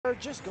are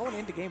just going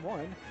into game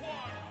one.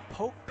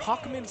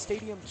 Pokémon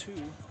Stadium 2,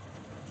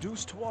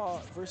 Deuce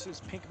Trois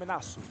versus Pink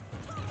Menace.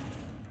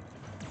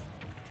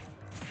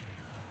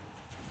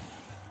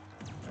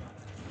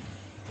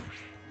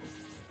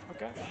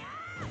 Okay.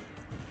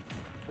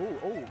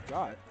 Oh,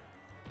 God.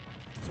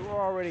 So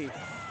we're already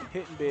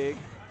hitting big.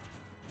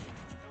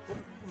 We're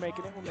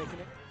making it, we're making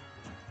it.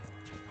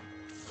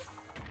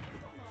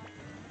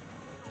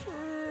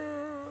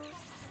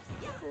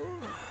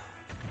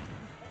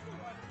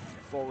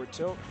 Forward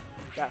tilt.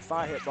 That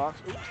 5-hit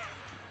box. Oops.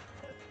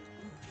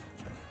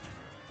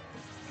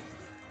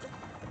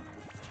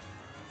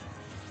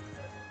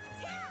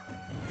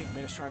 Pink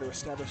Menace trying to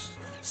establish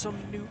some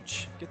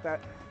nooch. Get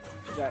that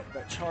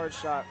charge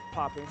shot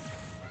popping.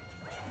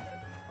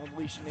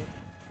 Unleashing it.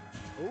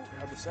 Oh,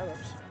 have the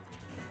setups.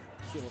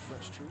 Kill a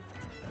French troop.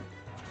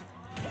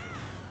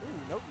 Ooh,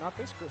 nope, not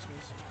this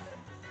Christmas.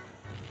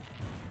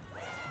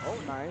 Oh,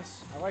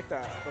 nice. I like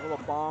that. The little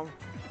bomb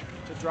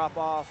to drop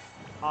off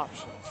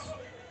options.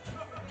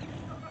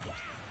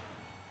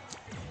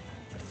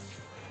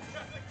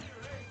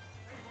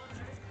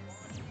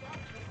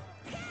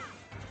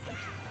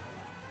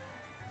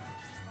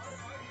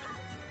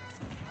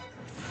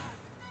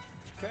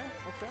 Okay,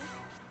 okay.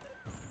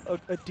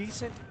 A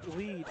decent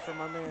lead for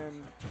my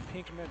man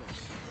Pink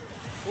Menace.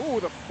 Ooh,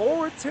 the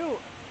forward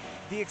tilt.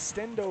 The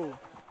extendo.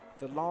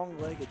 The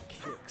long-legged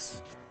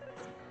kicks.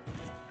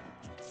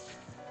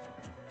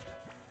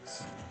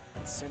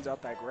 Sends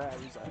out that grab.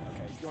 He's like,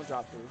 okay, he's gonna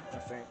drop through, I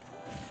think.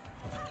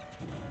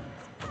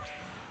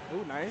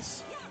 Ooh,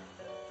 nice.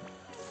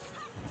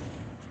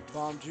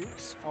 Bomb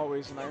jukes,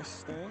 always a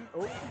nice thing.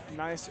 Oh,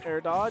 nice air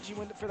dodge. He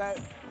went for that.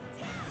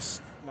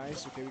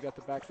 Nice. Okay, we got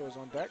the back throws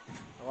on deck.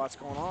 A lot's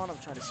going on. I'm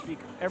trying to speak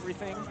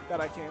everything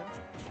that I can.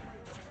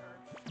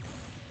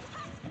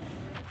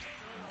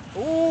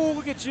 Oh,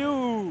 look at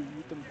you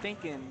with them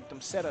thinking, them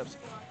setups.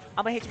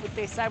 I'm gonna hit you with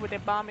this side with the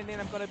bomb, and then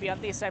I'm gonna be on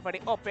this side for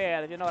the up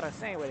air. If you know what I'm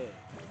saying with it.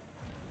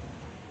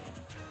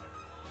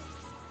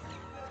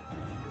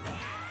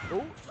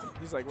 Oh,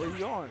 he's like, where you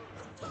going?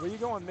 Where you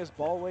going, Miss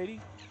Ball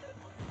Lady?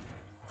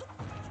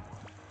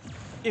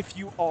 If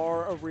you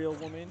are a real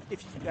woman,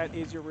 if that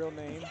is your real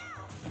name.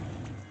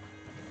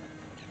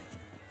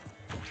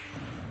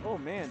 Oh,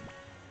 man.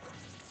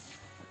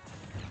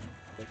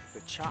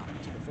 The chop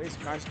to the face.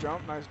 Nice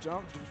jump, nice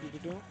jump.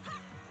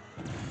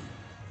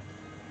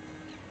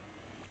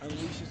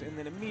 Unleashes and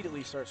then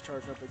immediately starts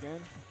charging up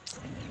again.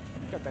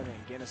 Got that man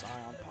Guinness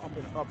Ion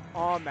popping up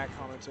on that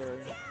commentary.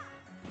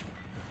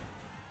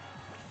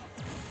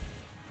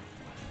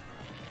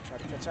 Try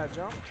to catch that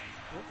jump.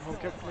 Home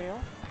kick meal.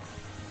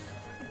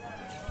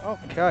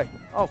 Okay.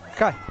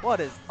 Okay. What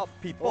is up,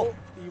 people?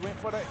 Oh, you went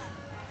for that.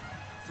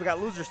 So we got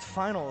losers to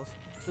finals.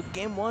 So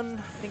game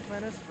one, Pink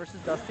Menace versus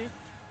Dusty.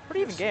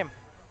 Pretty even game.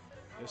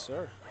 Yes,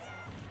 sir.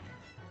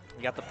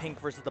 We got the pink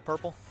versus the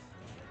purple.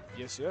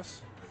 Yes,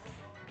 yes.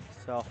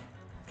 So.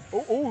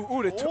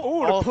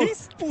 The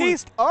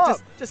piece up.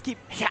 Just keep.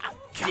 Yeah.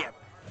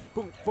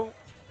 Boom, boom.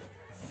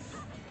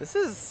 This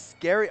is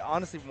scary,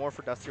 honestly, more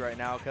for Dusty right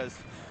now because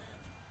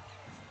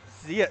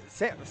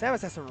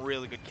Samus has some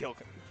really good kill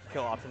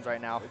options right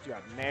now. You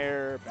got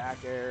nair, back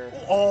air,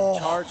 oh.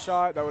 Charge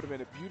shot. That would have been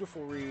a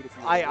beautiful read if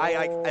you.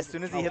 As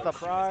soon as he hit the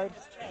pride.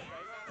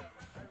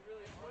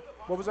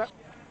 What was that?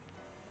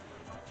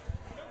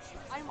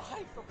 I'm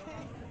hyped,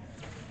 okay?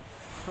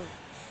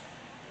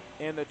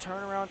 And the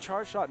turnaround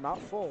charge shot, not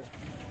full.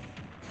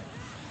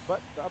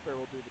 But the up air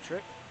will do the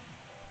trick.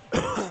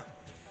 A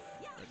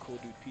cool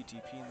dude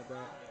PTP in the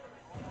back.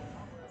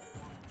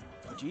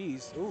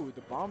 Jeez. Ooh,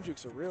 the bomb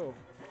jukes are real.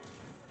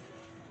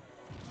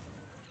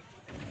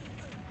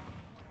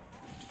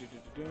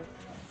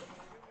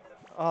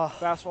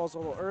 Fastball's a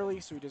little early,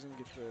 so he doesn't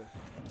get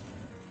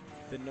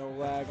the no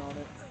lag on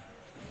it.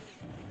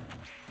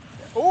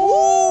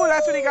 Oh,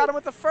 that's when he got him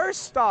with the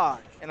first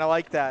stock. And I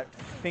like that.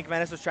 Pink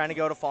Menace was trying to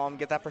go to fall and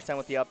get that percent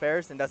with the up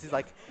airs, and Dusty's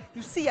like,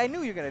 you see, I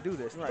knew you were going to do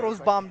this. Right, Throws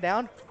like, bomb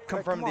down,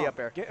 confirm the up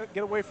air. Get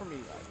away from me.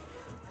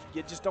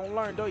 You just don't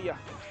learn, do ya?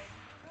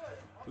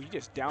 Well, you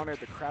just down aired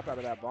the crap out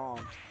of that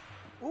bomb.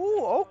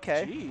 Ooh,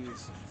 okay.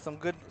 Jeez. Some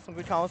good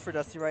combos for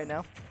Dusty right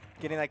now.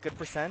 Getting that good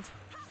percent.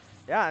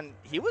 Yeah, and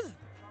he was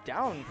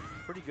down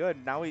pretty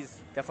good. Now he's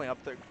definitely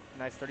up there,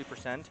 nice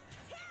 30%.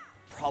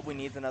 Probably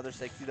needs another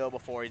 60 though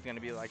before he's going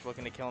to be like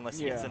looking to kill unless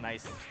he gets a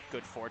nice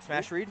good forward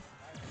smash read.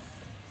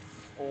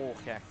 Oh,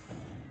 okay.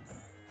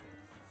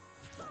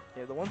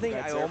 Yeah, the one thing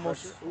I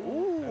almost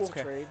that's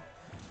a trade.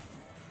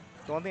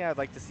 The one thing I'd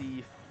like to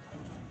see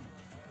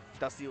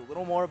Dusty a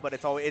little more, but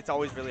it's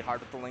always really hard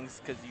with the links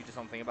because you just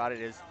don't think about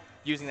it, is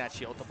using that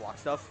shield to block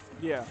stuff.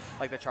 Yeah.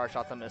 Like the charge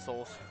shot, the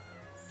missiles.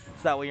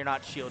 So that way you're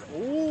not shielded.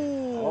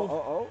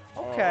 Ooh.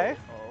 Okay.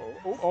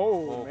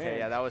 Okay, man.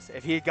 Yeah, that was,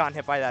 if he had gotten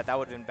hit by that, that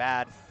would have been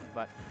bad.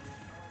 But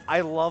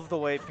I love the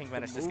way Pink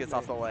Menace just gets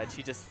off the ledge.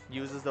 He just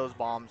uses those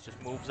bombs,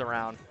 just moves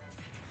around.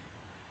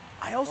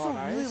 I also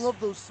really love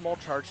those small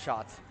charge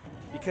shots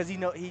because he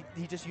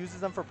just uses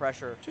them for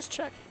pressure. Just to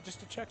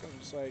check him.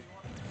 Just like,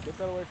 get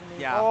that away from me.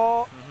 Yeah.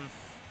 Oh.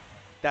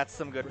 That's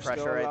some good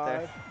pressure right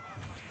there.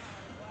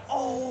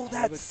 Oh,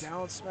 that's the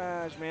down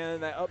smash, man.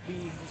 That up B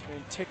has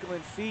been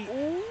tickling feet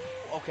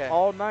okay.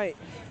 all night.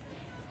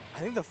 I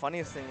think the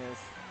funniest thing is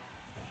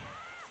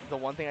the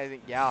one thing I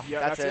think. Yeah, Yeah,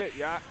 that's it.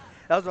 Yeah.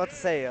 I was about to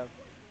say.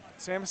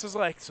 Samus is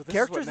like, so this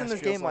Characters is what in Ness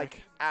this feels game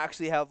like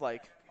actually have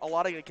like a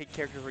lot of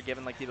characters were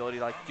given like the ability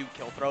to like do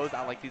kill throws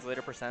at like these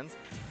later percents.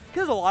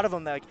 Because a lot of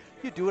them that like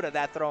you do it at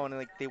that throw and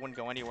like they wouldn't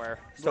go anywhere.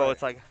 So Right.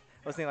 it's like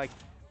I was thinking like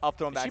up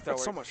throw and back She throw.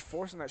 puts so much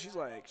force in that. She's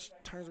like, she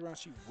turns around,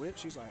 she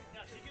whips, she's like,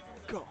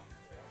 go.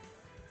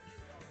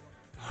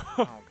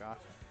 Oh god.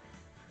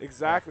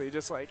 Exactly,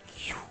 just like.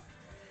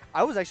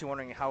 I was actually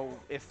wondering how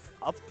if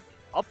up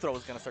throw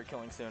was gonna start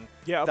killing soon.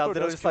 Yeah, That up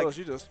literally just just, like- like,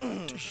 she just.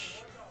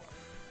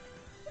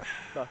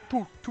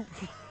 Toot, toot.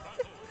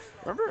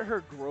 Remember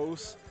her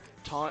gross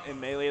taunt in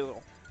Melee,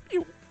 little,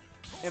 pew,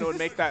 and it would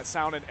make that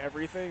sound and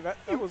everything. That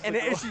was. And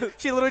the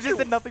she literally just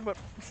did nothing but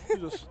she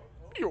just.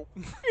 Pew,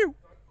 pew.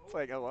 It's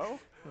like, hello.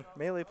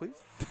 melee, please.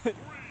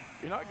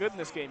 You're not good in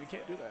this game. You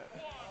can't do that.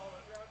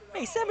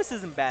 Hey, Samus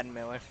isn't bad in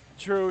melee.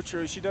 True,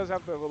 true. She does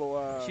have the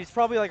little. She's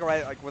probably like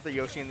right like with the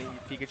Yoshi and the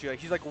Pikachu. Like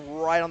she's like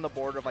right on the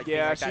border of like being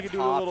Yeah, like she that could do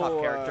top, the little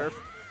top character.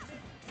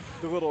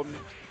 the little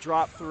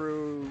drop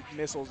through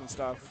missiles and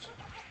stuff.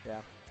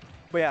 Yeah.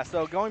 But yeah,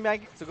 so going back,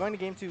 going to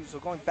game 2, so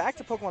going back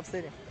to Pokemon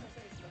Stadium.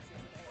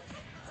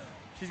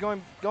 She's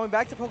going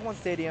back to Pokemon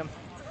Stadium.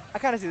 I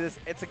kind of see this.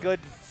 It's a good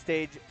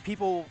stage.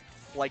 People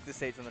like the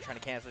stage when they're trying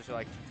to cancel. So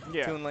like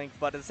Yeah. Toon Link,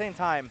 but at the same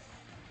time,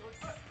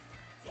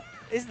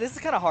 this is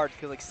kind of hard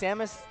because like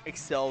Samus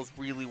excels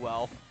really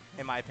well,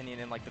 in my opinion,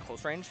 in like the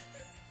close range.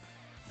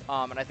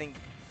 And I think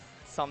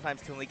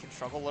sometimes Toon Link can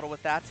struggle a little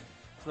with that.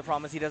 So the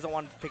problem is he doesn't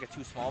want to pick a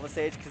too small of a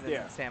stage because then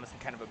Yeah. Samus can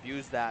kind of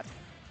abuse that.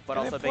 But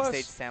And also a then big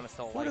plus, stage, Samus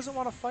still Who likes. doesn't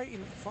want to fight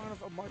in front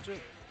of a bunch of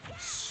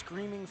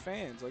screaming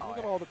fans? Like, Oh, look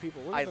at yeah. all the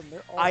people. Look at them.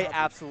 They're all I happy.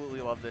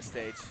 absolutely love this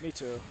stage. Me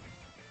too.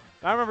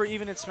 I remember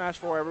even in Smash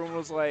 4, everyone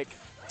was like,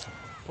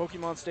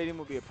 Pokemon Stadium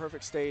would be a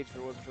perfect stage if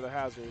it wasn't for the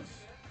hazards.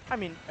 I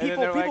mean, And then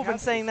people they're like, have been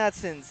 "Hazards." saying that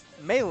since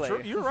Melee.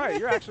 True, you're right.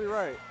 You're actually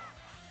right.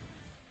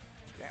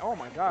 Yeah, oh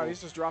my God,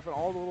 he's just dropping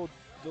all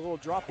the little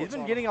droplets. He's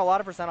been on getting him. a lot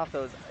of percent off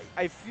those.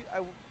 I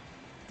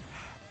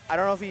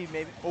don't know if he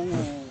maybe.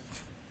 Oh,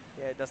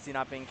 yeah, Dusty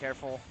not being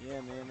careful.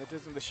 Yeah, man,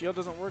 the shield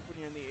doesn't work when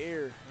you're in the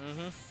air.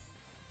 Mm-hmm.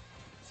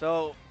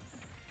 So,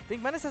 I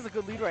think Menace has a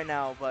good lead right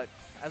now, but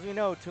as we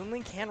know, Toon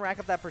Link can rack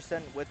up that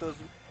percent with the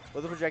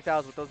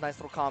projectiles, with those nice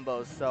little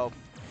combos. So,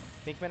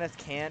 I think Menace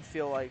can't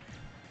feel like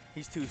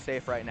he's too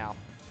safe right now.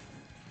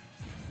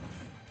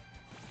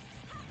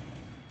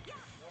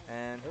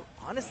 And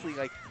honestly,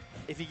 like,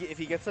 if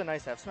he gets a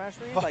nice F smash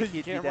read, like he'd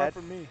be can't dead. run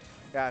from me.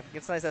 Yeah, if he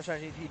gets a nice F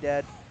smash, he'd be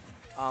dead.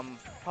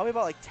 Probably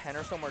about like 10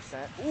 or so more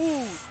cent.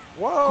 Ooh,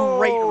 Whoa!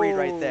 great read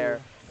right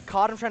there.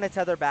 Caught him trying to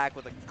tether back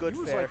with a good He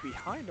was fair. like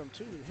behind him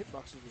too. The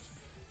hitboxes was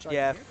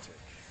Yeah. gigantic.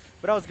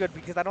 But that was good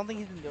because I don't think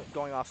he's been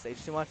going off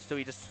stage too much. So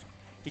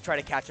he tried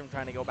to catch him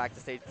trying to go back to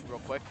stage real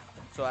quick.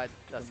 So I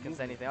just can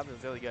say anything else. It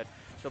was really good.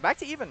 So back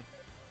to even.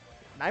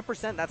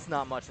 9%, that's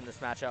not much in this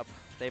matchup.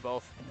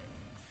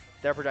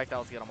 Their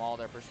projectiles get them all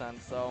their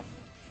percent. So,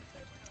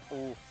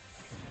 ooh.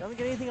 Doesn't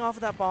get anything off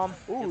of that bomb.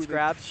 Ooh, Gets the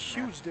grabbed.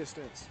 huge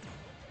distance.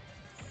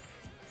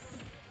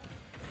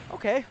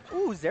 Okay.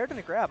 Ooh, Zaire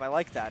didn't grab. I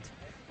like that.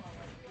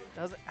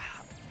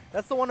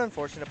 That's the one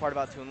unfortunate part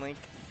about Toon Link.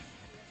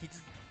 He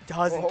just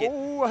doesn't get.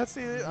 Oh, I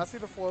see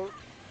the float.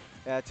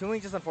 Yeah, Toon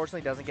Link just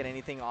unfortunately doesn't get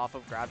anything off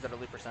of grabs at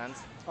early percents.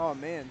 Oh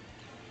man.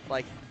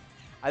 Like,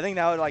 I think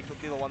that would like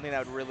be the one thing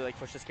that would really like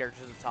push this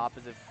character to the top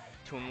is if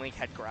Toon Link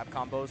had grab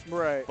combos.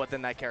 Right. But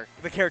then the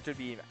character would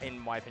be, in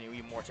my opinion,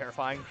 even more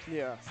terrifying.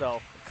 Yeah.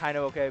 So kind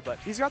of okay, but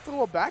He's got the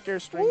little back air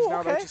strings Ooh, now,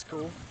 okay. which is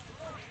cool.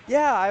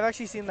 yeah, I've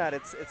actually seen that.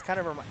 It's kind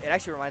of it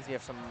actually reminds me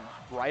of some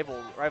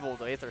rival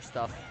Aether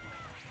stuff.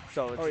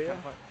 So it's Oh, yeah? kind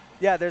of fun.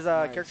 Yeah, there's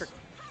a Nice. character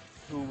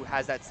who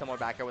has that similar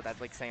back air with that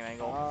like same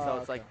angle. Ah, So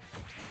it's okay. like,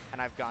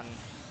 and I've gotten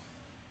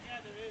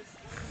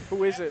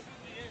Who is it?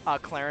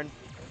 Claren,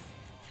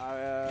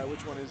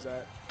 Which one is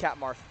that? Cat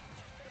Marth.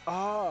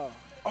 Oh.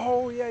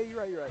 Oh yeah,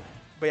 you're right.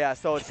 But yeah,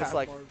 so it's just Cat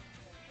like, Mark.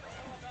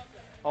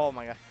 oh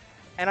my god.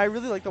 And I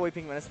really like the way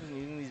Pink Menace has been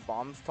using these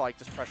bombs to like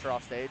just pressure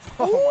off stage.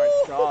 Oh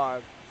my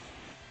God.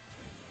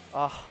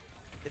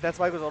 If that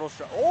spike was a little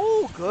strong.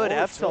 Oh, good Oh,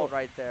 F tilt tilt.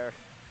 right there. It's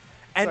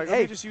And like, let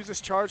hey, me just use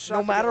this charge shot.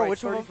 no to get, matter like,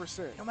 which one,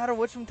 30%. no matter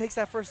which one takes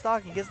that first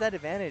stock, he gets that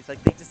advantage.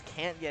 Like they just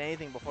can't get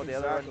anything before the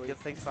other one Exactly.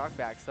 gets takes stock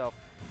back. So,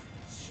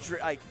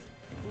 like,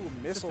 Ooh,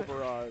 missile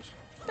barrage.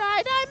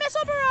 die,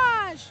 missile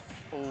barrage.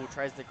 Oh,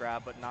 tries to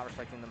grab, but not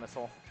respecting the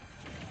missile.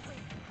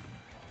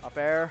 Up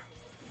air.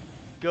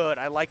 Good.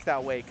 I like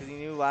that way because he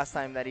knew last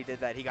time that he did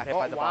that, he got hit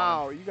by the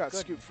wow, bomb. you got Good.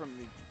 scooped from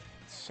the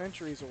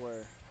centuries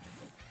away.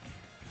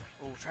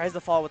 Oh, tries to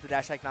fall with the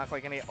dash attack, not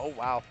like any. Oh,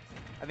 wow.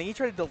 I think he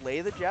tried to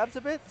delay the jabs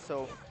a bit,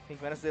 so I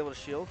think Menace was able to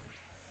shield.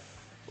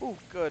 Ooh,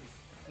 good.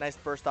 Nice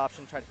burst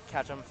option, tried to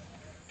catch him.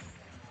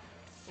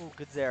 Ooh,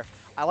 good Zaire.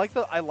 I like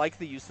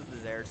the use of the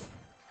Zaires.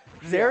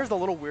 Zaire is a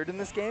little weird in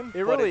this game.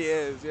 It but really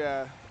it's- is,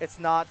 yeah. It's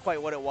not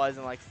quite what it was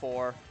in like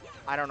 4.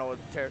 I don't know what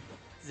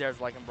Zaire's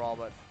like in Brawl,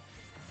 but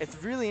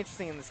It's really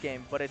interesting in this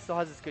game, but it still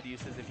has its good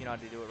uses if you know how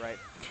to do it right.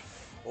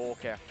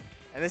 Okay.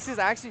 And this is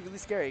actually really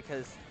scary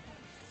because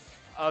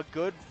a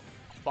good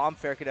bomb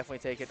fair could definitely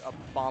take it. A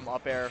bomb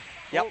up air.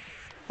 Yep. Oh.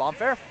 Bomb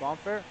fair. Bomb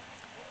fair.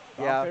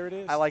 Bomb Yeah. fair it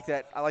is. I like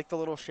that. I like the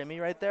little shimmy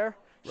right there.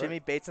 Shimmy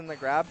baits in the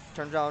grab,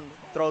 turns around,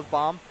 throws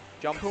bomb,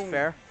 jumps Boom.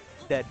 fair,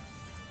 dead.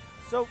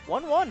 So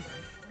 1-1.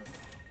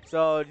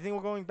 So do you think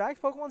we're going back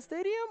to Pokemon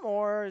Stadium,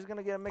 or is it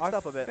gonna get mixed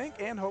up a bit? I think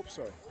and hope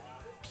so.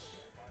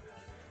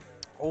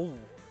 Oh,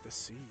 The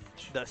siege.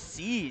 the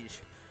siege.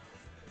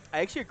 I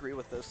actually agree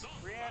with this.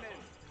 Rhiannon.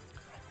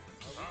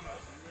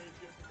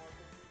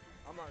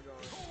 I'm not going.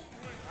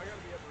 I gotta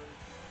be up early.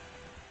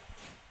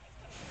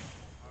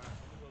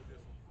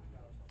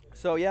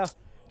 So yeah. So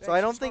Dang, I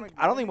she's don't think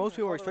gonna most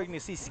people were expecting to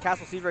see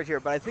Castle Siege right here,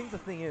 but I think the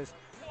thing is,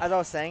 as I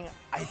was saying,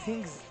 I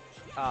think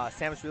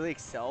Samus really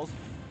excels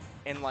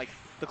in like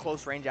the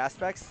close range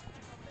aspects.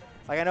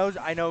 Like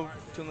I know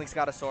Toon Link's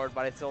got a sword,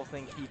 but I still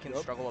think he can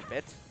struggle a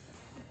bit.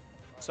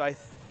 So I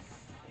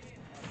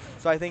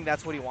think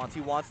that's what he wants. He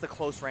wants the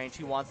close range.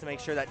 He wants to make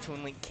sure that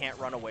Toon Link can't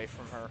run away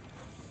from her.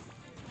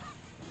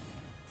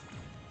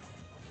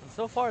 And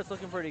so far, it's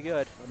looking pretty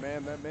good.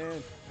 That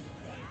man.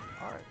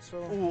 All right, so.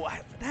 Ooh,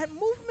 that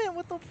movement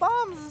with the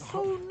bombs is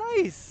so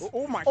nice.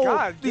 Oh my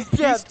God! These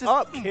Just just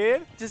up,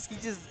 kid.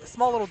 Just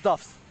small little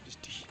duffs.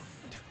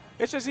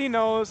 It's just he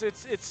knows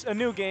it's a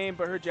new game,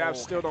 but her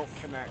jabs still don't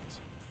connect.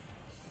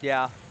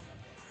 Yeah.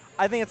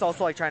 I think it's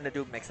also like trying to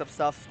do mix-up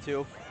stuff,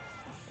 too.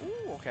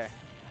 Ooh, okay.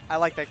 I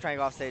like that trying to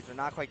go off stage, but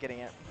not quite getting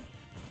it.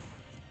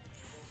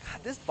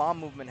 God, this bomb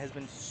movement has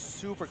been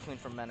super clean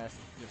from Menace.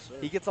 Yes, sir.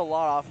 He gets a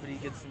lot off, but he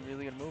gets some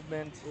really good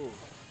movement. Ooh.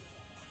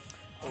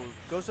 Oh,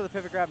 goes for the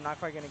pivot grab, not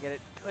quite going to get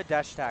it. Good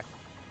dash attack.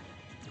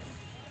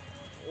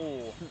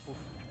 Oh.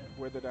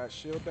 Weathered that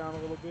shield down a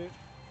little bit.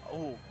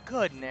 Oh,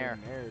 good nair.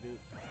 Good nair, dude.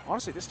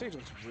 Honestly, this stage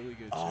looks really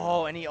good, too.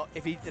 Oh, and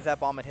if that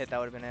bomb had hit, that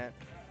would have been it.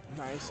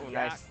 Nice. Oh,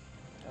 Yeah. nice.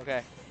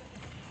 Okay.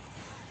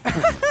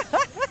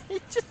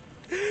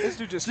 This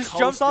dude just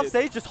jumps off coasted.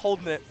 stage, just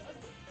holding it.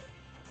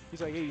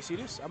 He's like, hey, you see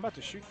this? I'm about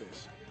to shoot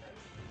this.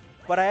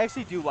 But I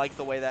actually do like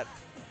the way that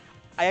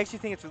I actually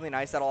think it's really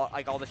nice that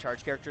all the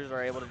charge characters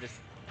are able to just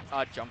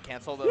jump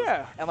cancel those.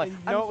 Yeah. And like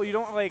no, you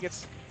don't like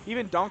it's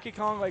even Donkey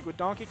Kong. Like with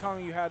Donkey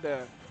Kong, you had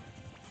to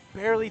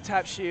barely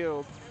tap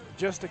shield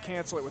just to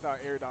cancel it without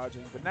air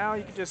dodging. But now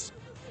you can just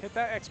hit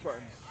that X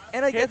button.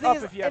 and like, the hit thing up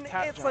is, if you have and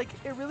tap it's jump. like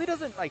it really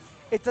doesn't like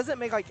it doesn't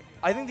make like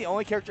I think the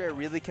only character it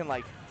really can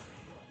like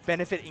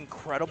benefit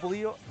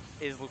incredibly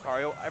is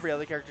Lucario. Every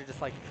other character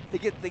just like they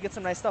get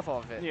some nice stuff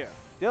off of it. Yeah.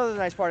 The other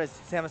nice part is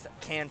Samus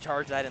can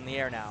charge that in the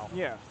air now,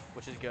 Yeah.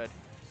 which is good.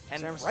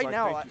 And Samus is right like,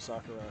 now, thank you,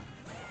 Sakura.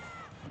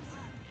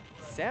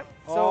 So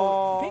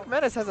Oh. Pink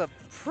Menace has a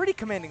pretty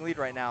commanding lead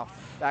right now.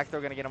 Back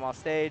throw gonna get him off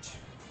stage.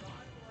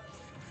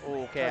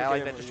 Okay, I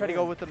like that. Just try to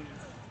go with them.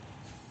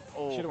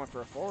 Oh, Should have went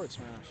for a forward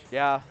smash.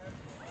 yeah.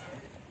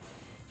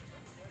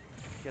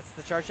 Gets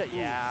the charge shot.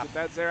 Yeah. Get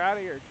that Zare out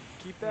of here.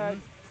 Keep that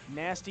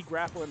nasty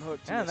grappling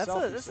hook to Man,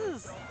 yourself. this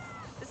is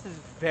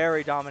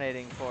very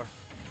dominating for.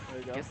 There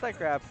you go. Gets that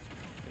grab.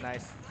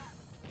 Nice.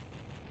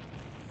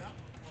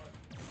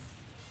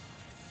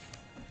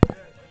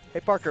 Hey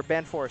Parker,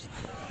 ban force.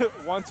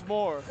 Once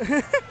more.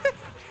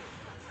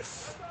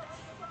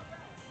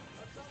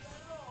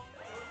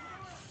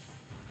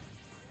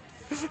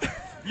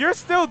 You're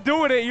still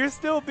doing it. You're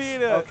still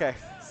being a. Okay,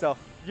 so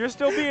You're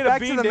still being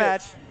back a to the beatnik.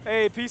 match.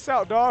 Hey, peace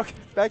out, dog.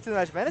 Back to the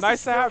match. Menace Nice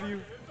is to have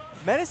you.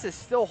 Menace is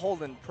still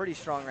holding pretty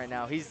strong right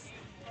now. He's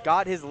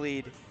got his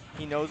lead.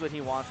 He knows what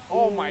he wants.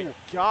 Oh Ooh. my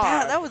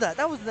God. That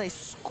was a nice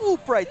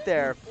scoop right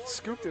there.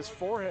 Scooped his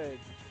forehead.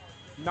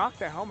 Knocked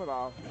the helmet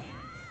off.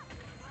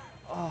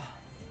 Oh,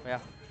 yeah.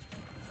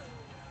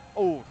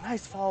 Oh,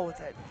 nice fall with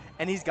it.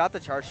 And he's got the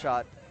charge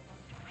shot.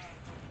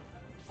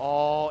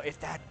 Oh, if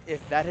that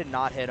had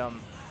not hit him,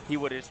 he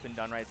would have just been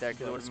done right there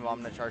because it would have been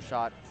bombing the charge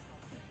shot.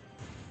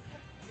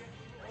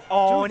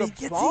 Oh, Dude, and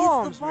the he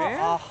bombs, hits the bomb. man.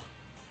 Oh,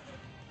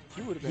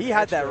 he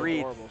had that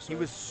read. He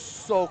was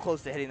so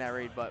close to hitting that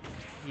read, but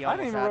he I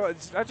almost didn't even had it.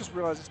 realize. I just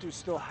realized this dude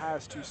still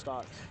has 2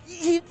 stocks.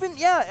 He'd been,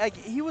 yeah, like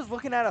he was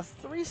looking at a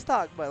 3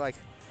 stock, but like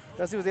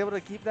Dusty was able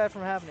to keep that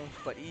from happening.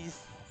 But he's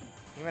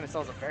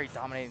a very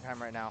dominating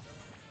time right now.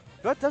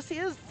 But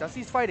Dusty's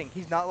fighting.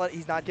 He's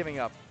not giving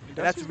up. And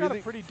that's Dusty's really got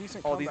a pretty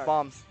decent all these comeback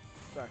bombs.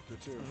 factor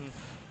too.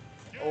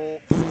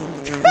 Oh.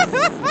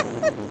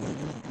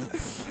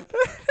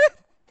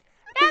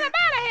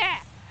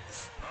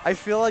 I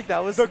feel like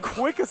that was The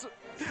quickest.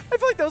 I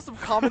feel like that was some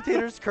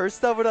commentators curse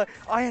stuff. But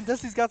and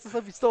Dusty's got some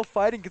stuff. He's still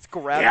fighting. Gets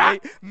grabbed.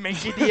 Yeah.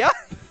 Monkey dia.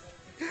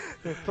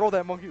 Throw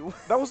that monkey.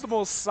 That was the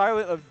most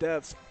silent of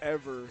deaths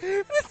ever.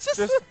 It's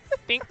Just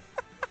ding.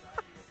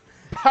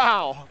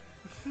 Pow.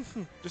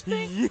 Just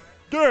ding.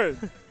 Good.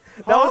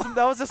 That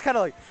was just kind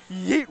of like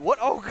yeet. What?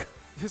 Oh.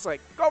 Just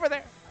like go over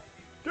there.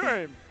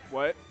 Game.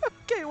 What?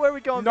 Okay, where are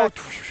we going? No. Back?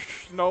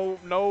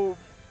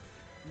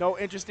 No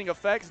interesting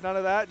effects. None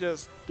of that.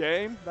 Just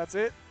game. That's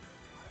it.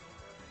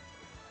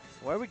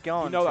 Where are we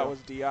going? You know to? that was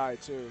DI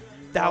too.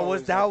 That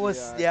was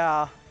DI.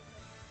 yeah.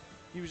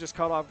 he was just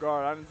caught off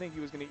guard. I didn't think he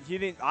was gonna.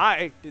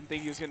 I didn't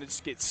think he was gonna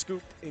just get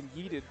scooped and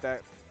yeeted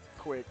that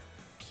quick.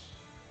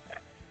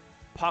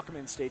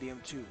 Pokemon Stadium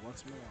 2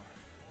 once more.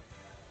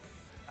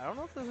 I don't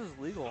know if this is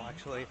legal,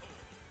 actually.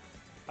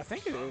 I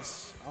think it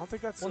is. I don't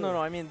think that's. Well, no.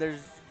 I mean,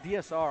 there's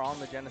DSR on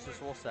the Genesis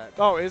rule set.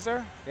 Oh, is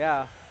there?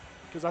 Yeah.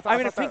 Because I thought. I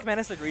mean, if Pink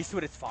Menace agrees to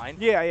it, it's fine.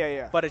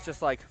 Yeah. But it's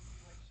just like.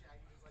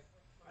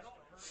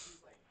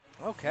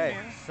 Okay,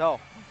 so.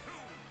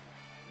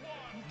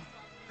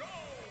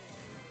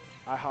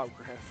 IHOP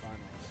Grand Finals.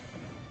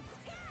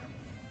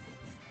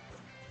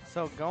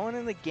 So going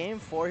into game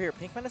 4 here,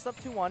 Pink Menace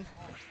up 2-1.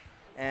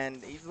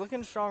 And he's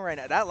looking strong right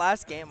now. That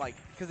last game, like,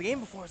 because the game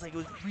before was like, it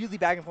was really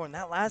back and forth. In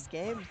that last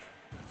game,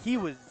 he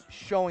was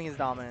showing his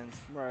dominance.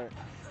 Right.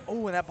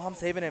 Oh, and that bomb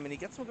saving him, and he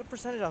gets some good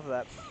percentage off of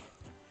that.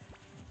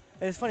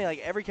 And it's funny, like,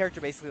 every character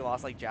basically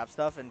lost, like, jab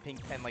stuff, and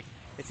like,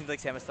 it seems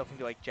like Samus still can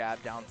do, like,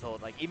 jab, down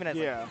tilt, like, even as,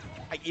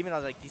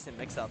 like, decent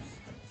mix-ups.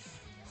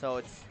 So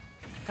it's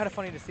kind of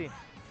funny to see.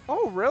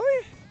 Oh,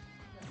 really?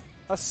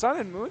 A Sun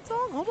and Moon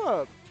song? Hold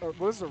up. Well,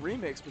 this is a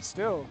remix, but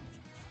still.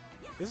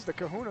 This is the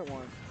Kahuna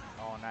one.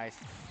 Oh, nice.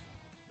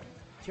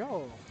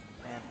 Yo.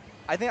 Man.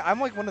 I think I'm,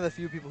 like, one of the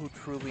few people who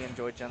truly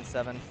enjoyed Gen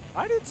 7.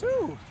 I did,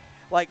 too.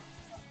 Like,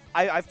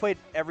 I've played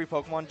every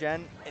Pokemon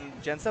Gen,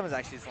 and Gen 7 is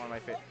actually one of my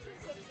favorite.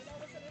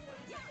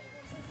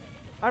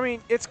 I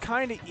mean, it's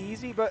kind of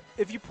easy, but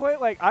if you play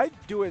it, like, I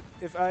do it,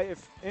 if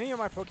any of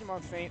my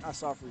Pokemon faint, I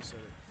soft reset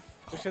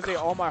it. Just because they're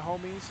all my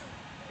homies,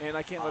 and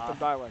I can't let them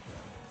die like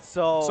that.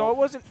 So it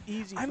wasn't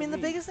easy for me. The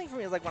biggest thing for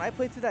me is, like, when I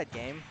played through that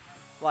game,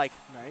 like...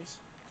 Nice.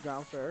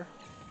 Down fair.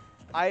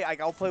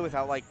 I'll play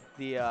without, like,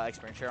 the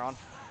experience share on.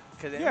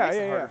 Because it makes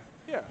it harder.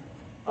 Yeah.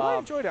 Well, I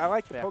enjoyed it. I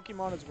like the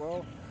Pokemon as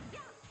well.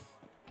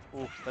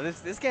 Ooh,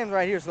 but this game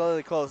right here is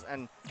really close,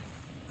 and...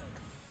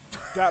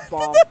 That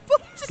bomb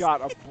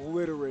got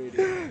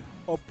obliterated.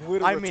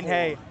 I mean,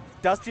 hey,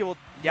 Dusty will...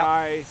 Yeah,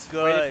 nice.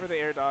 Good. Waiting for the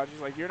air dodge. He's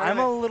like, you're not... I'm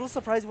a little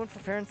surprised he went for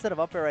fair instead of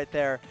up air right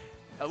there.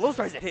 A little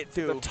surprised it hit,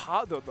 too. The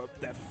top,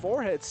 that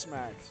forehead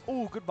smacks.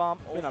 Ooh, good bomb.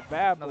 Been a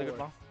bad Another boy. good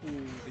bomb.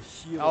 Ooh, the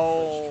heel.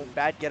 Oh,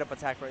 bad get-up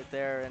attack right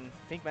there, and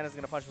Pink Menace is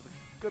going to punch with a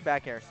good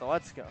back air, so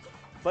let's go.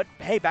 But,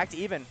 hey, back to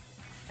even.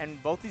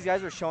 And both these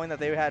guys were showing that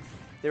they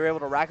were able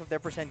to rack up their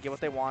percent, get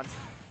what they want.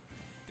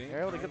 They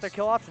were able to get their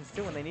kill options,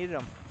 too, when they needed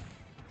them.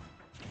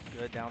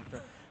 Good down throw.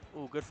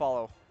 Ooh, good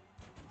follow.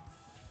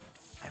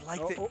 I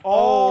liked it.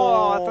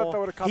 Oh, I thought that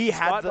would have caught the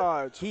spot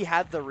dodge. He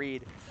had the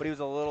read, but he was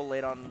a little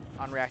late on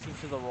reacting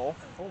to the roll.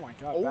 Oh my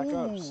god, back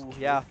up.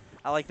 Yeah,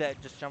 I like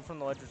that. Just jump from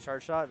the ledge with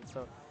charge shot.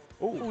 So,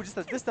 ooh,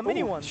 just the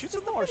mini one. Shoot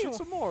some more, shoot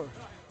some more.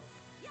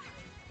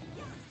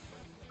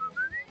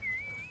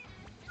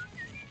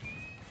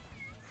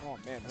 Oh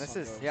man, this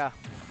is, yeah.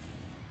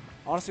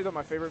 Honestly, though,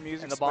 my favorite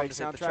music and the bomb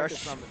just hit the charge. is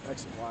from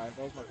X and Y.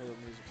 That was my favorite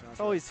music soundtrack. It's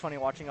always funny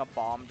watching a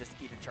bomb just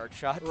eat a charge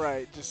shot.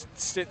 Right, just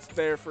sits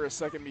there for a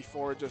second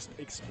before it just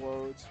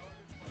explodes.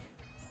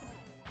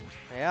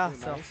 Yeah,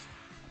 really so. Nice.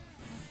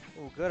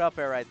 Ooh, good up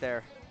air right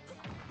there.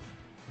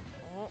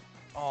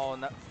 Oh,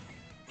 no.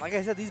 Like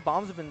I said, these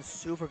bombs have been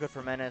super good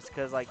for Menace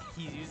because, like,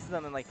 he uses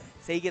them and, like,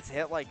 say he gets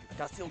hit, like,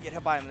 Dusty will get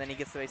hit by him and then he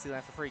gets to basically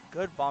land for free.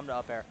 Good bomb to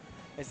up air.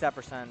 It's that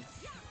percent.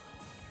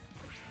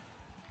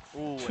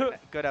 Ooh,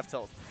 good F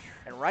tilt.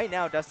 And right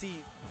now,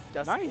 Dusty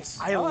nice.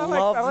 I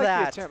love I like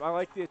that. The attempt. I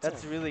like the attempt.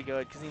 That's really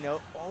good because he knows.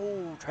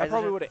 Oh, I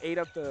probably would have ate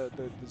up the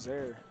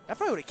Zaire. That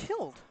probably would have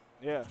killed.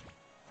 Yeah.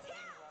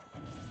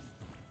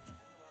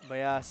 But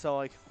yeah, so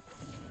like,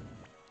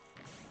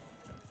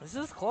 this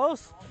is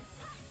close.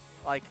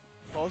 Like,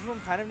 both of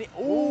them kind of need.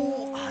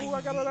 Oh,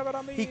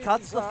 he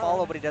cuts the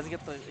follow, but he doesn't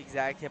get the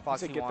exact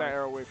hitbox he get wanted. that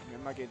arrow away from me.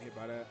 I'm not getting hit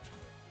by that.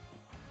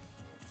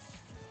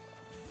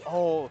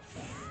 Oh,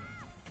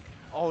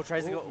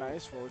 tries to go.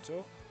 Nice forward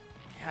tilt.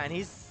 Yeah, and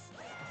he's.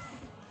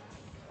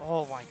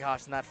 Oh my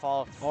gosh, and that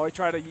fall. Oh, he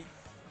tried to.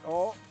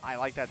 Oh, I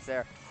like that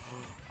there.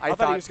 I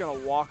thought he was gonna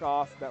walk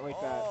off that like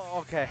that.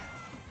 Okay.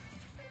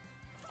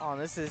 Oh,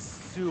 this is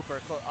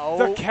super close.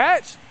 Oh, the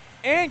catch,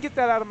 and get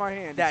that out of my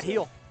hand. That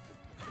heel.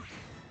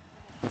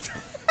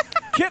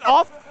 Get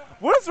off!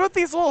 What is with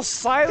these little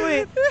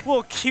silent,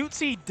 little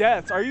cutesy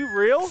deaths? Are you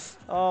real?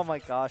 Oh my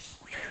gosh.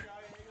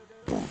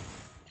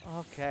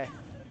 Okay.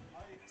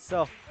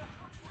 So.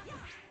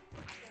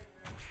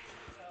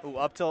 Ooh,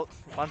 up tilt.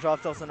 Bunch of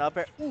up tilts and up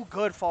air. Ooh,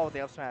 good fall with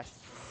the up smash.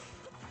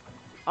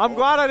 I'm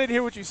glad I didn't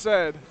hear what you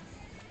said.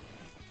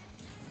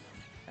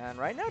 And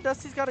right now,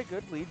 Dusty's got a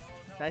good lead.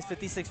 Nice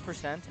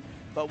 56%.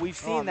 But we've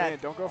seen that. Man,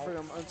 don't go for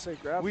them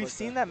unsafe grabs. We've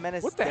seen that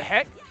Menace. What the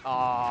heck? It's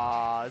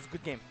a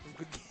good game.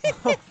 It's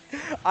a good game.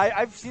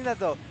 I've seen that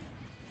though.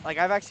 Like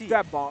I've actually.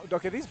 That bomb.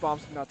 Okay, these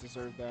bombs do not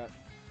deserve that.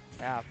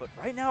 Yeah, but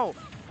right now,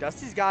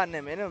 Dusty's gotten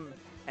him in him,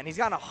 and he's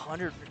gotten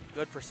 100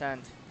 good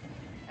percent.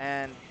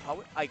 And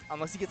probably, like,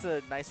 unless he gets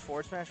a nice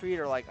forward smash read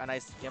or like a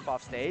nice gimp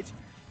off stage,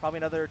 probably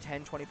another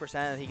 10-20%,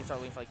 and he can start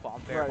leaning for like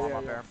bomb fair, bomb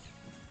up air.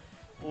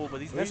 Ooh,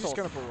 but these missiles. He's just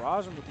gonna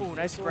barrage him with these Ooh,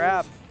 nice missiles.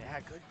 grab. Yeah,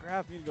 good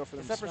grab. You need to go for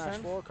them smash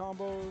 4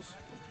 combos.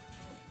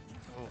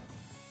 Oh.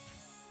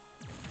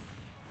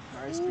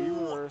 Nice B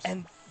reverse.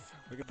 And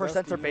the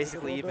percents are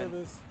basically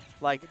even.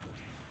 like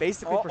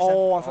basically Oh, percent.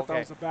 oh, I thought that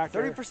was the back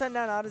air. 30%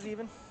 now, not as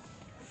even.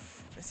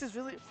 This is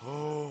really.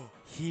 Oh,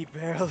 he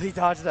barely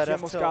dodged that He F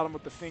almost tilt. got him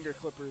with the finger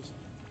clippers.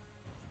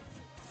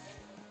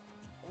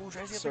 Oh,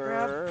 tries to get the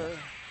grab. Sir.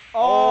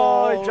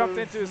 Oh, he jumped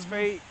into his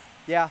fate.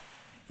 Yeah,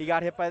 he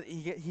got hit by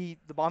the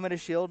bomb hit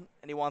his shield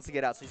and he wants to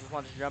get out, so he just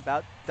wants to jump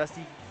out.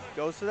 Dusty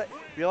goes for that,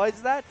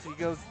 realizes that, so he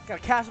goes,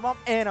 gotta cash the bomb,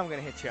 and I'm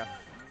gonna hit you.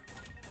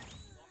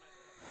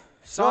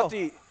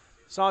 Santi.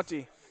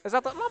 Santi. Is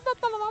that the?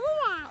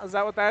 Is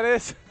that what that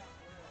is?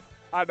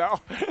 I know.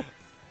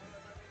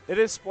 It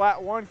is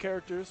Splat 1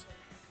 characters.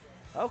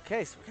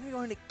 Okay, so we're gonna be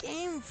going to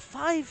Game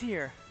 5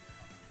 here.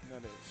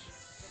 That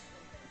is.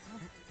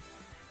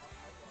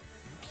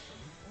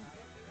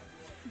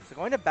 So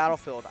going to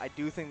Battlefield, I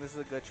do think this is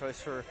a good choice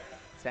for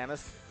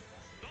Samus.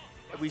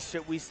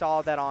 We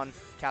saw that on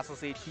Castle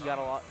Siege. He got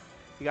a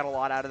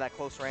lot out of that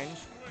close range.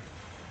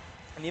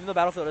 And even though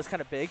Battlefield is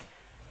kind of big,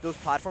 those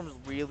platforms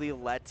really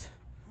let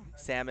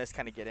Samus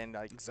kind of get in,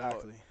 like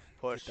Exactly.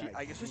 push.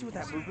 Especially with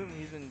that movement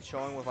he's been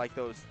showing with like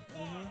those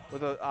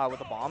with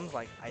the bombs.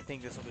 Like I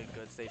think this will be a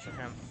good stage for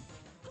him.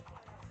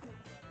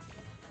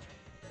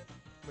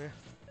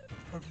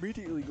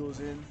 Immediately goes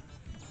in.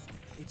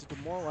 It's a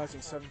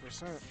demoralizing 7%.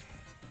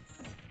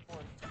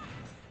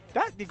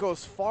 That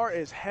goes far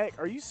as heck.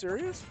 Are you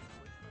serious?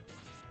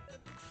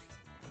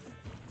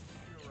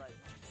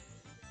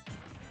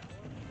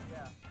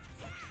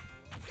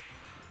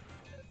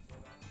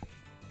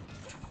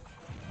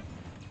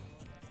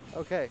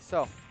 Okay,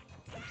 so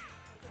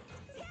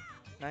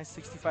nice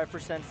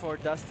 65% for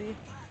Dusty.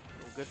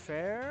 Good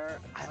fair.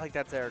 I like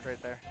that Zerg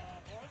right there.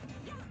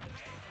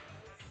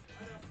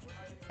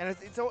 And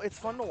it's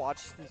fun to watch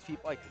these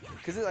people, like,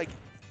 because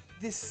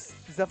this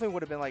definitely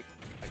would have been like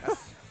a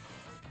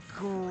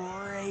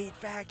great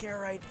back air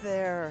right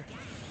there.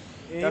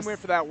 And he went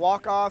for that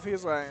walk off. He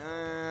was like,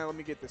 let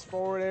me get this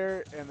forward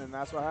air, and then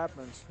that's what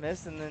happens.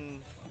 Missed, and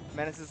then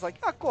Menace is like,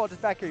 oh, cool, I'll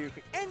just back air you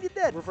quick, and you're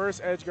dead. Reverse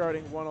edge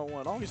guarding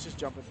 101. Always just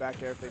jumping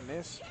back air if they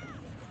miss.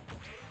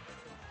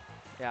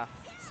 Yeah.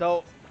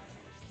 So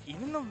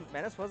even though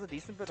Menace was a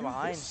decent bit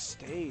behind. This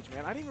stage,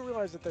 man. I didn't even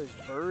realize that there's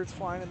birds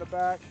flying in the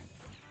back.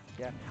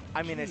 Yeah.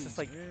 I mean, Jeez, it's just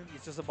like man.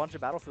 it's just a bunch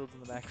of battlefields in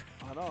the back.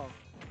 I know.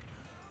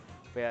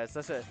 But yeah,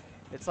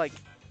 it's like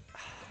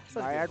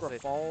such a Niagara beautiful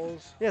stage.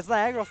 Falls. Yeah, it's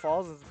Niagara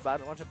Falls. It's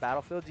about a bunch of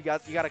battlefields. You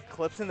got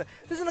eclipse in the.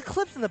 There's an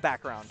eclipse in the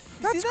background.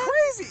 You see That's that?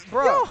 crazy,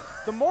 bro. Yo.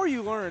 The more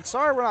you learn.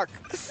 Sorry, we're not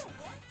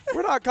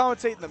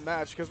commentating the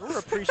match because we're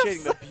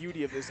appreciating the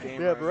beauty of this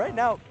game. Yeah, but right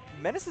now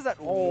Menace is at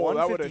Oh,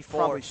 that would have 154.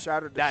 probably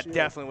shattered the That shield.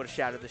 definitely would have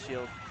shattered the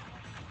shield.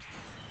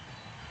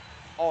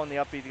 Oh, and the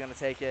upbeat's gonna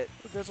take it.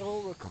 Look, there's a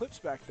whole eclipse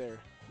back there.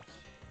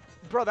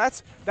 Bro,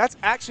 that's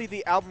actually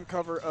the album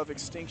cover of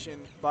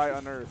Extinction by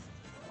Unearth.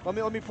 Let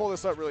me pull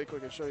this up really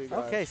quick and show you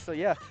guys. Okay, so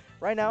yeah,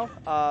 right now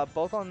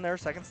both on their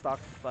second stock,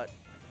 but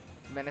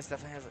Menace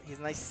definitely he's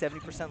a nice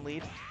 70%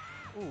 lead.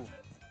 Ooh,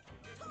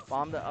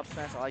 bomb the up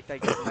smash. I like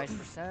that. Gets a nice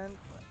percent.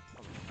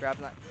 Grab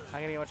that.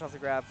 I'm gonna get much else to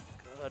grab.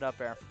 Good up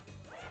air.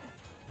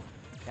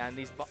 Yeah, and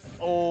these.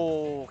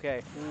 Oh,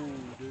 okay.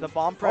 Ooh, The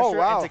bomb pressure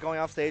wow. into going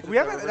off stage. We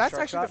haven't. That's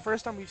actually the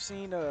first time we've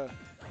seen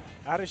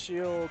out of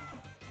shield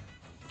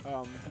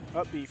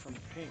up-B from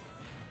Pink.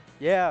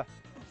 Yeah,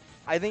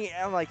 I think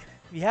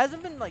he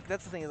hasn't been like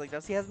that's the thing is like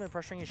Dusty hasn't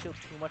been pressuring his shield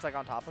too much like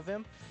on top of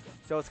him,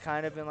 so it's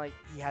kind of been like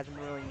he hasn't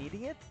been really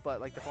needing it. But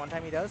like the one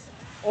time he does.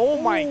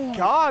 Oh my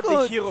God! The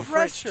good heal of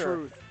French pressure.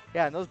 Truth.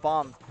 Yeah, and those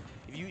bombs.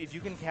 If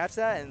you can catch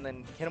that and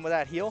then hit him with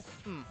that heal.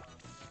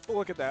 Oh,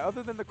 look at that.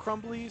 Other than the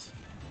crumblies,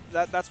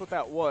 that's what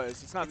that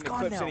was. It's not It's an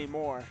gone eclipse now.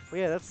 anymore. But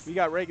yeah, that's. We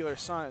got regular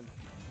sun.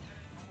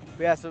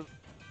 But yeah, so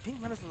Pink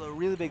Menace was a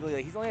really big lead.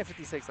 Like, he's only at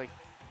 56. Like,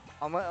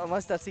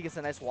 unless Dusty gets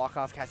a nice walk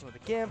off catching with a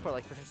gimp or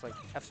like potentially like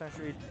F smash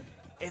read,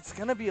 it's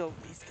gonna be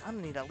he's gonna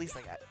need at least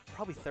like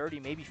probably 30,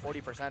 maybe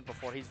 40%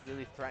 before he's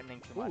really threatening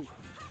too much. Ooh.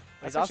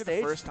 He's That's off actually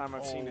stage. the first time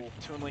I've seen a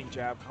Toon Link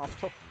jab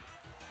combo.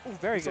 Ooh,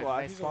 very He's good.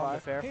 alive. Nice He's bomb to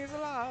alive. fair. He's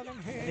alive.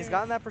 I'm here. And he's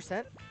gotten that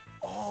percent.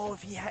 Oh,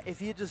 if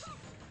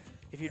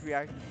he'd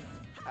react.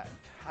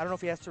 I don't know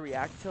if he has to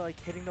react to like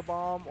hitting the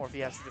bomb or if he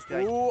has to just be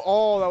like. Ooh,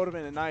 oh, that would have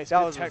been a nice That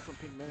good was tech from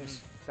Pink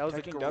Menace. That was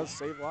Teching a does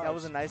save lives. That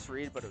was a nice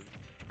read, but a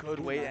good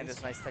Ooh, weight nice. and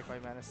just nice tech by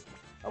Menace.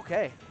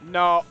 Okay.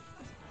 No.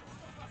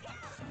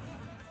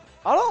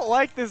 I don't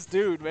like this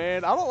dude,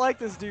 man. I don't like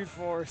this dude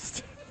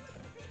forced.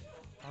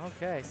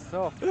 Okay,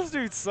 so. This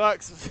dude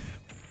sucks.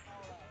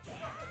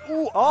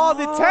 Ooh, oh,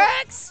 the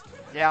techs!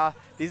 Yeah,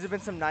 these have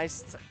been some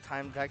nice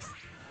time techs.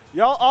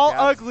 Y'all all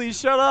Yeah. ugly.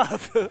 Shut up.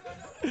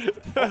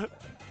 That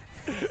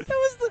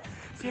was the.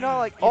 So you know,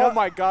 like. Oh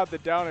my God, the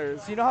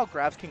downers. So you know how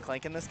grabs can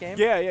clank in this game?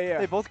 Yeah, yeah, yeah.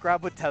 They both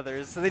grab with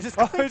tethers, so they just.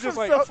 Oh, clank they're just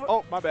from like, so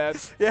oh, my bad.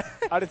 Yeah.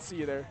 I didn't see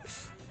you there.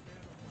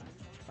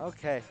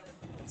 Okay,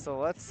 so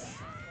let's.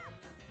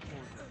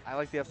 I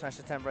like the up smash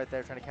attempt right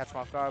there, trying to catch him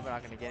off guard, but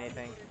not going to get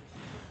anything.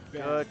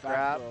 Good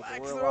grab. Back Back throw,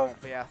 but we're throw. alive.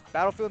 But yeah,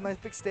 Battlefield, nice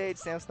big stage.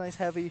 Sam's nice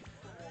heavy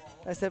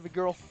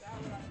girl.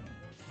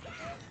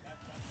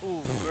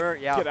 Ooh,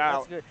 yeah. Get out.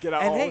 That's good. Get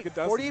out. And Oh, hey, look at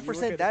Dustin. You look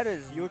 48%. at- That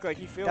is. You look like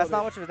he feels That's it.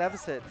 not much of a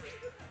deficit.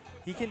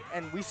 He can,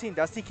 and we've seen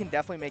Dusty can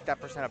definitely make that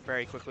percent up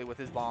very quickly with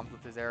his bombs,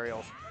 with his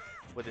aerials,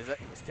 with his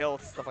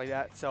tilts, stuff like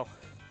that. So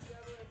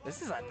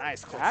this is a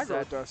nice close Aggro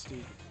set.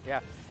 Dusty.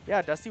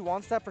 Yeah, Dusty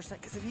wants that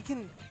percent, because if he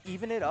can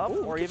even it up,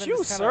 Ooh, or look even at you,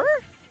 just sir.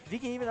 if he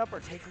can even up or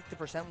take like the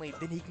percent lead,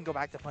 then he can go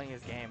back to playing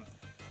his game.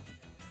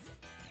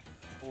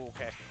 Ooh,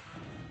 okay.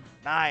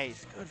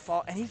 Nice, good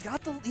fall, and he's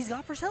got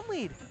percent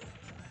lead.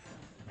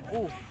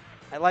 Ooh,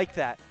 I like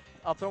that.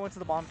 Up throw into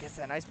the bomb, gets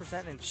that nice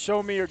percent, and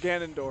Show me your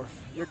Ganondorf.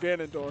 Your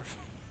Ganondorf.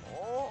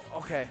 oh,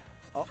 okay.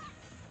 Oh,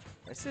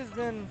 this has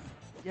been,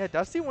 yeah,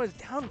 Dusty was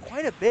down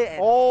quite a bit. And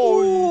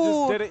Oh, he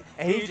just did it.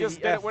 And He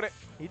just did it with it.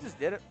 He just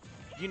did it.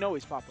 You know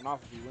he's popping off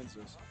if he wins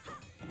this.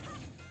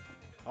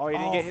 Oh, he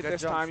didn't Oh, get hit good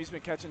this jumps. time. He's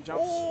been catching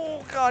jumps.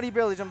 Oh, God, he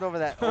barely jumped over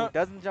that. Oh,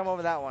 doesn't jump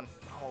over that one.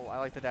 Oh, I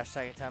like the dash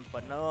tag attempt,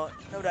 but no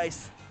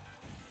dice.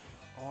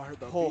 Oh, I heard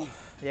the Oh,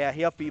 B. yeah,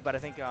 he up B, but I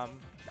think I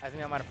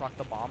might have procced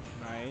the bomb.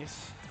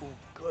 Nice. Oh,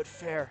 good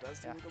fair.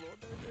 Dusty Yeah. look a little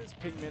nervous.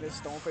 Pink Menace,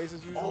 stone face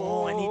as usual.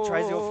 Oh, and he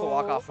tries to go for the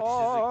walk off, which is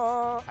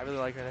Oh. like, I really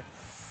like her.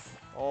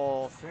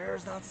 Oh,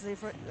 fair's not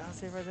safe right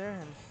there.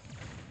 And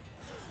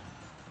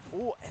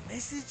oh, and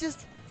this is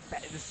just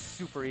this is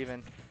super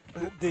even.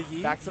 The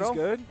yeet, Back throw?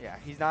 he's good. Yeah,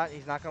 he's not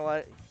gonna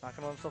let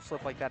himself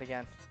slip like that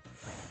again.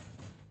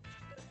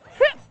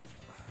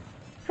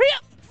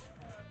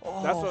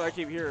 Oh, That's what I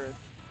keep hearing.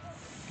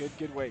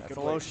 Good weight. that's Good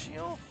a low weight.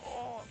 shield.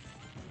 Oh,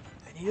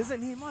 and he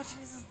doesn't need much. He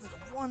needs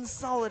just one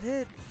solid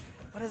hit.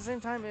 But at the same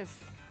time, if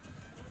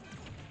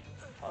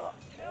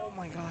oh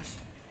my gosh,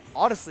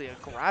 honestly, a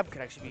grab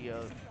could actually be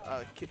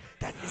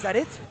is that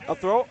it? Up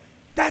throw.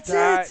 That's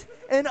That- it.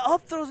 And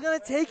up throw's gonna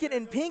take it,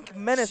 and Pink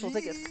Menace will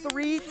take it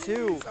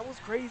 3-2 That was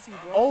crazy,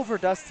 bro. over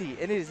Dusty,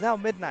 and it is now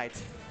midnight.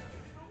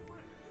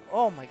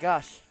 Oh my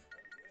gosh.